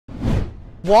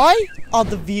Why are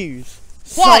the views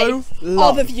Why so low?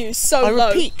 are the views so low? I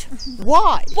repeat,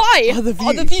 why? Why are the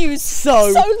views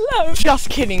so low? Just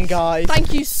kidding, guys.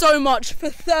 Thank you so much for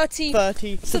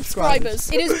 30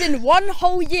 subscribers. It has been 1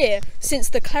 whole year since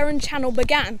the Cleron channel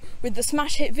began with the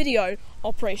smash hit video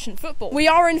Operation Football. We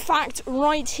are in fact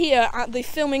right here at the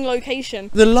filming location.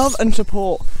 The love and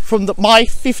support from my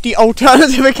 50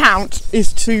 alternative account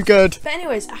is too good. But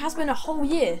anyways, it has been a whole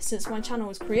year since my channel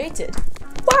was created.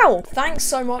 Wow! Thanks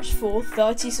so much for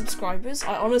 30 subscribers.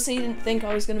 I honestly didn't think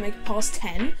I was going to make it past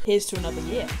 10. Here's to another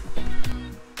year.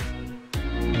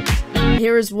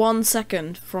 Here is 1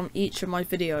 second from each of my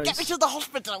videos. Get me to the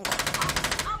hospital!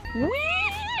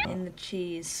 In the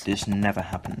cheese. This never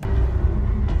happened.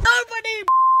 Nobody!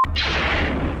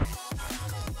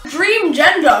 Dream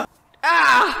gender!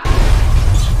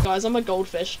 Ah! Guys, I'm a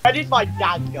goldfish. Where did my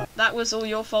dad go? That was all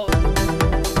your fault.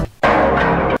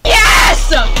 Yes!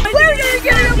 We're gonna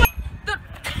get away!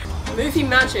 Movie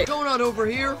magic. Going on over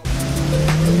here?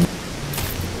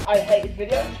 I hate this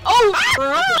video. Oh!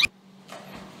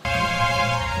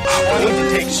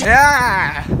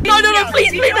 Yeah! No,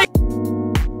 please, please!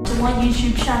 To my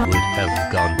YouTube channel.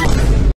 Have gone.